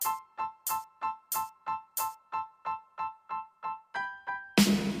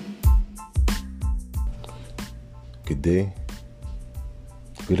good day,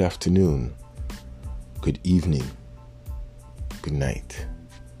 good afternoon, good evening, good night.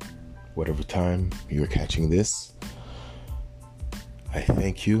 Whatever time you're catching this, I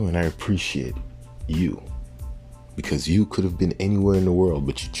thank you and I appreciate you because you could have been anywhere in the world,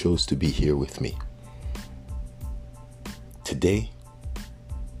 but you chose to be here with me. Today,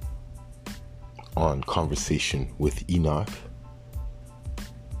 on Conversation with Enoch,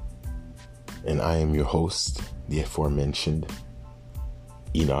 and I am your host, the aforementioned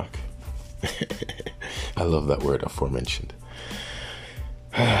Enoch. I love that word, aforementioned.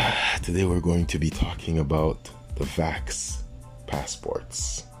 Today we're going to be talking about the Vaxx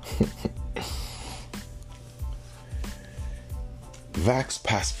passports. Vaxx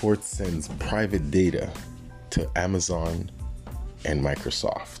Passport sends private data to Amazon and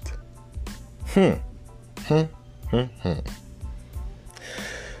Microsoft.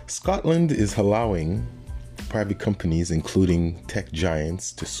 Scotland is allowing private companies, including tech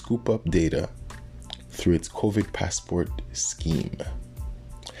giants, to scoop up data through its COVID passport scheme.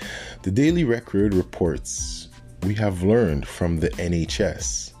 The Daily Record reports, we have learned from the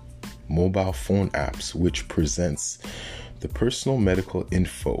NHS mobile phone apps, which presents the personal medical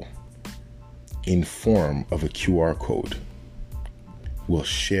info in form of a QR code, will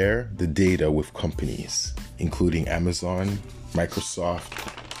share the data with companies, including Amazon,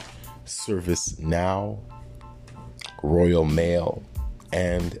 Microsoft, ServiceNow, Royal Mail,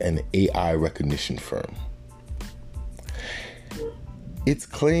 and an AI recognition firm. It's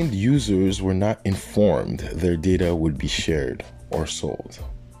claimed users were not informed their data would be shared or sold.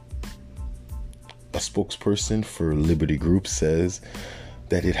 A spokesperson for Liberty Group says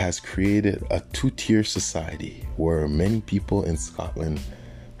that it has created a two-tier society where many people in Scotland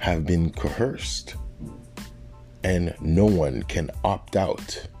have been coerced and no one can opt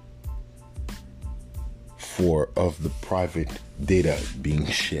out of the private data being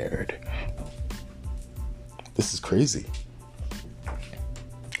shared. This is crazy.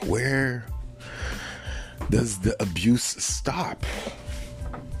 Where does the abuse stop?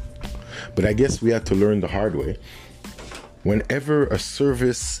 But I guess we had to learn the hard way. Whenever a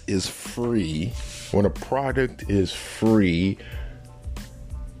service is free, when a product is free,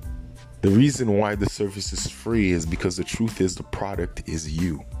 the reason why the service is free is because the truth is the product is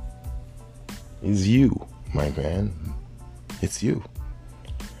you. Is you, my man. It's you.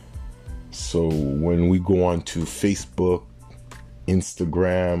 So when we go on to Facebook,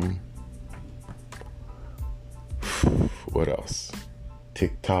 Instagram, what else?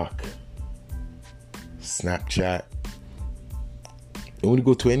 TikTok, Snapchat. And when you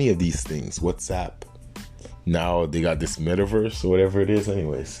go to any of these things, WhatsApp, now they got this metaverse or whatever it is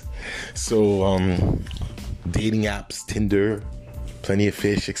anyways. So dating apps, Tinder, Plenty of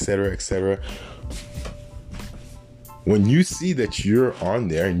Fish, etc., etc. When you see that you're on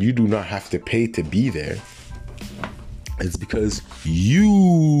there and you do not have to pay to be there, it's because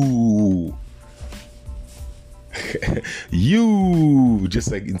you,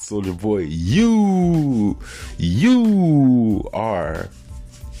 just like in Soulja Boy, you are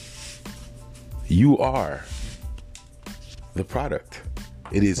the product.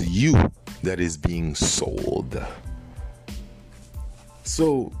 It is you that is being sold.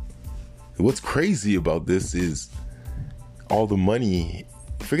 So what's crazy about this is all the money,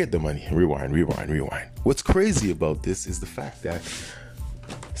 forget the money, rewind. What's crazy about this is the fact that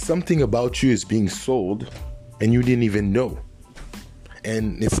something about you is being sold and you didn't even know.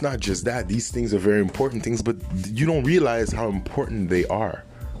 And it's not just that. These things are very important things, but you don't realize how important they are.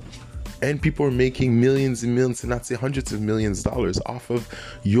 And people are making millions and millions, to not say hundreds of millions of dollars off of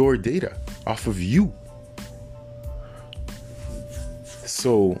your data, off of you.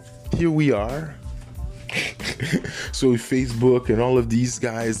 So here we are. So Facebook and all of these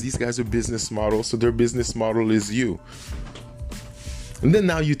guys are business models. So their business model is you. And then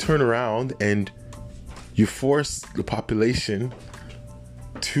now you turn around and you force the population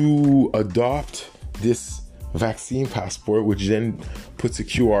to adopt this vaccine passport, which then puts a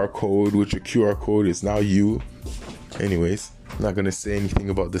QR code, which a QR code is now you. Anyways, I'm not going to say anything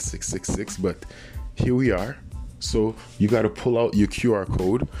about the 666, but here we are. So you got to pull out your QR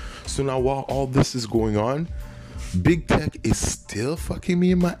code. So now while all this is going on, Big Tech is still fucking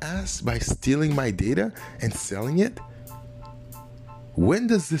me in my ass by stealing my data and selling it. When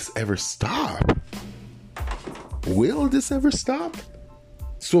does this ever stop? Will this ever stop?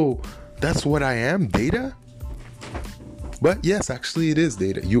 So that's what I am, data? But yes, actually it is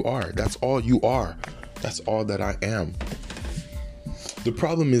data. You are. That's all you are. That's all that I am. The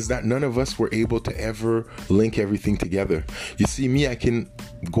problem is that none of us were able to ever link everything together. You see, me, I can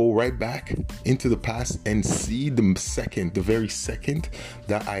go right back into the past and see the very second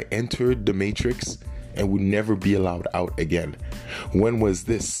that I entered the Matrix and would never be allowed out again. When was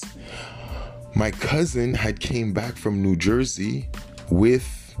this? My cousin had came back from New Jersey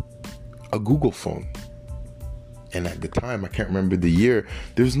with a Google phone. And at the time, I can't remember the year,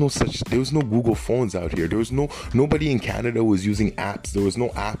 there was no Google phones out here. There was nobody in Canada was using apps. There was no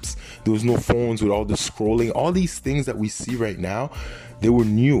apps. There was no phones with all the scrolling. All these things that we see right now, they were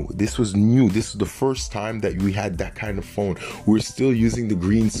new. This was new. This was the first time that we had that kind of phone. We're still using the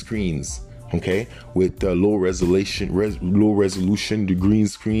green screens. Okay, with the low resolution, the green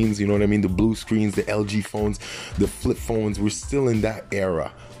screens, you know what I mean? The blue screens, the LG phones, the flip phones. We're still in that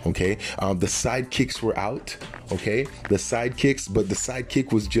era. Okay, the sidekicks were out. Okay, the sidekicks, but the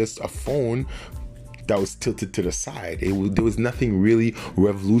sidekick was just a phone that was tilted to the side. There was nothing really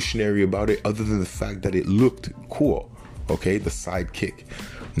revolutionary about it other than the fact that it looked cool. Okay, the sidekick.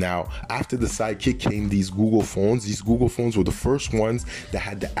 Now, after the sidekick came these Google phones. These Google phones were the first ones that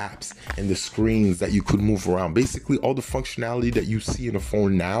had the apps and the screens that you could move around. Basically, all the functionality that you see in a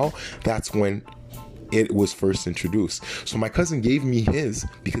phone now, that's when it was first introduced. So my cousin gave me his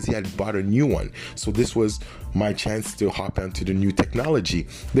because he had bought a new one. So this was my chance to hop onto the new technology.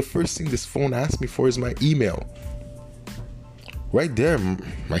 The first thing this phone asked me for is my email. Right there,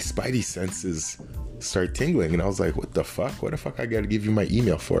 my spidey senses start tingling, and I was like, what the fuck I gotta give you my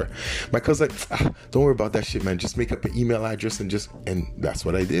email for? My cousin's like, don't worry about that shit, man, just make up an email address and that's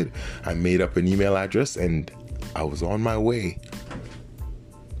what I did. I made up an email address and I was on my way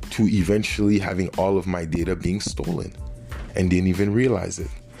to eventually having all of my data being stolen and didn't even realize it.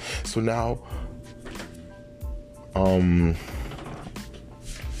 So now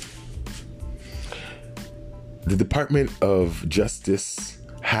the Department of Justice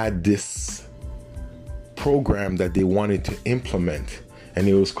had this program that they wanted to implement, and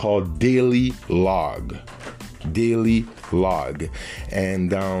it was called Daily Log.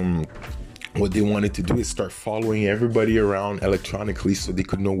 And what they wanted to do is start following everybody around electronically so they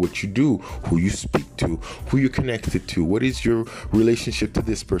could know what you do, who you speak to, who you're connected to, what is your relationship to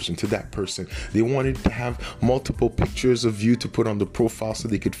this person, to that person. They wanted to have multiple pictures of you to put on the profile so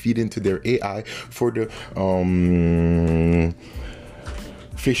they could feed into their AI for the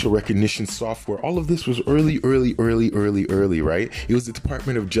facial recognition software. All of this was early, right? It was the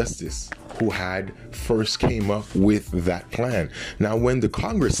Department of Justice who had first came up with that plan. Now, when the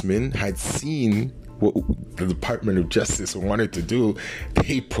congressman had seen what the Department of Justice wanted to do,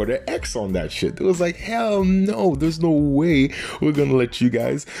 they put an X on that shit. It was like, hell no, there's no way we're gonna let you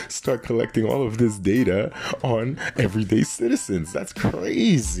guys start collecting all of this data on everyday citizens. That's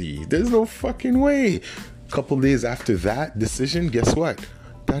crazy. There's no fucking way. A couple days after that decision, guess what?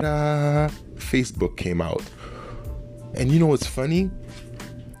 Ta-da! Facebook came out. And you know what's funny?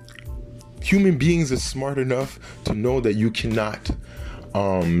 Human beings are smart enough to know that you cannot,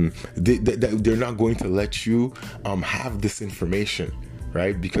 they're not going to let you have this information,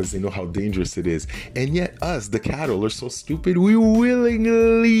 right? Because they know how dangerous it is. And yet us, the cattle, are so stupid, we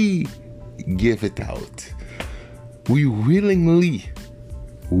willingly give it out. We willingly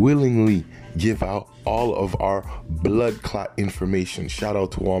give out all of our blood clot information. Shout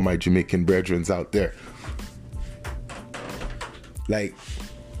out to all my Jamaican brethrens out there. Like,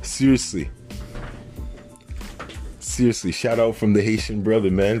 seriously, shout out from the Haitian brother,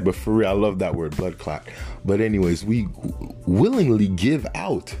 man. But for real, I love that word, blood clot. But anyways, we willingly give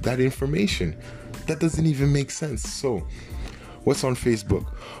out that information. That doesn't even make sense. So what's on Facebook?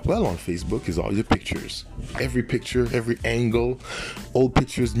 Well, on Facebook is all your pictures. Every picture, every angle, old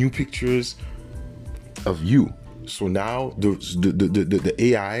pictures, new pictures of you. So now the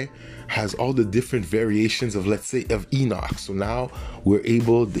AI has all the different variations of, let's say, of Enoch. So now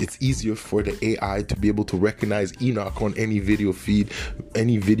it's easier for the AI to be able to recognize Enoch on any video feed.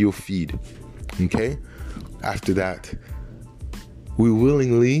 Okay? After that, we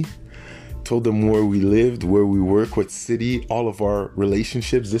willingly told them where we lived, where we work, what city, all of our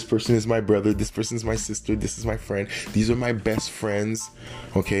relationships. This person is my brother, this person is my sister, this is my friend, these are my best friends.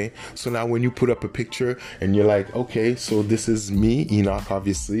 Okay, so now when you put up a picture and you're like, okay, so this is me, Enoch,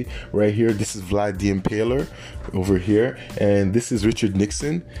 obviously, right here, this is Vlad the Impaler over here, and this is Richard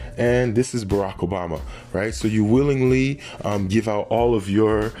Nixon, and this is Barack Obama, right? So you willingly give out all of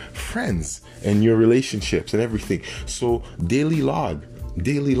your friends and your relationships and everything. So daily log,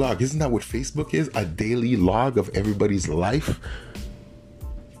 isn't that what Facebook is? A daily log of everybody's life.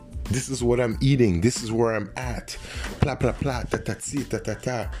 This is what I'm eating, this is where I'm at, blah blah blah,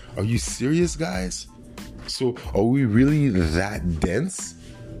 ta. Are you serious, guys? So are we really that dense?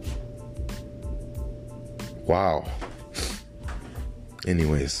 Wow.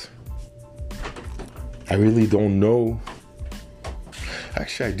 Anyways, I really don't know.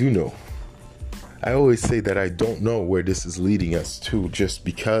 Actually, I do know. I always say that I don't know where this is leading us to, just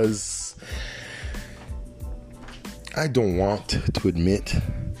because I don't want to admit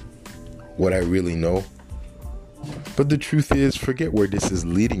what I really know. But the truth is, forget where this is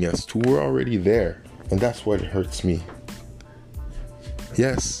leading us to. We're already there. And that's what hurts me.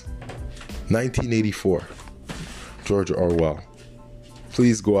 Yes, 1984, George Orwell.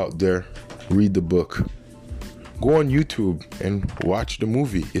 Please go out there, read the book. Go on YouTube and watch the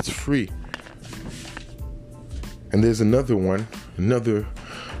movie. It's free. And there's another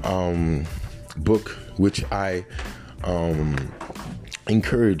book which I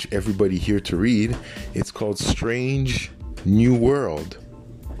encourage everybody here to read. It's called Strange New World.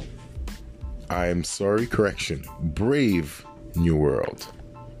 Brave New World.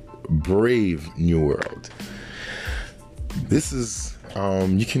 Brave New World. This is,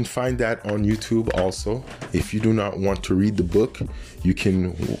 you can find that on YouTube also. If you do not want to read the book, you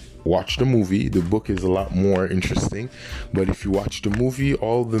can watch the movie. The book is a lot more interesting. But if you watch the movie,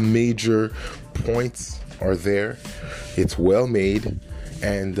 all the major points are there. It's well made.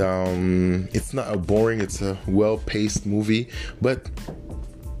 And it's not a boring, it's a well-paced movie. But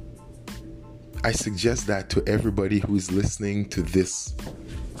I suggest that to everybody who's listening to this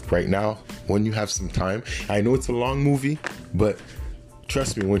right now, when you have some time. I know it's a long movie, but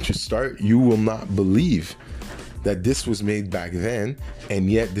trust me, once you start, you will not believe that this was made back then,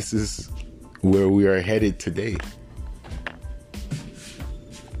 and yet this is where we are headed today.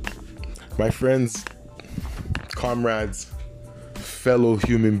 My friends, comrades, fellow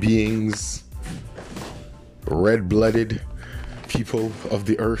human beings, red-blooded people of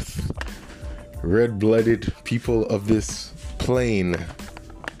the earth, red-blooded people of this plane,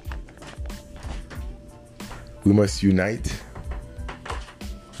 we must unite.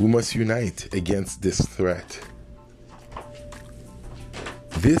 We must unite against this threat.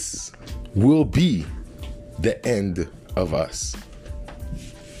 This will be the end of us.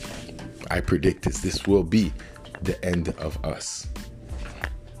 I predict this will be the end of us.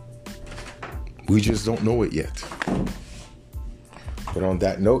 We just don't know it yet. But on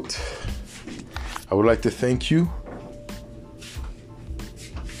that note, I would like to thank you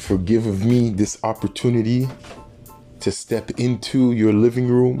for giving me this opportunity to step into your living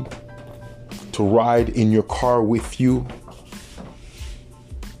room, to ride in your car with you,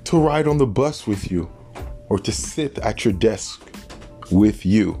 to ride on the bus with you, or to sit at your desk with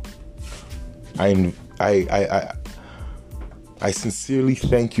you. I sincerely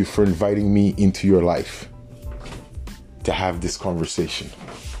thank you for inviting me into your life to have this conversation.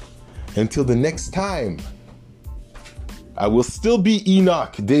 Until the next time, I will still be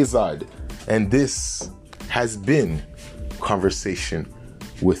Enoch Desard, and this has been Conversation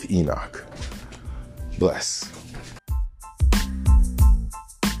with Enoch. Bless.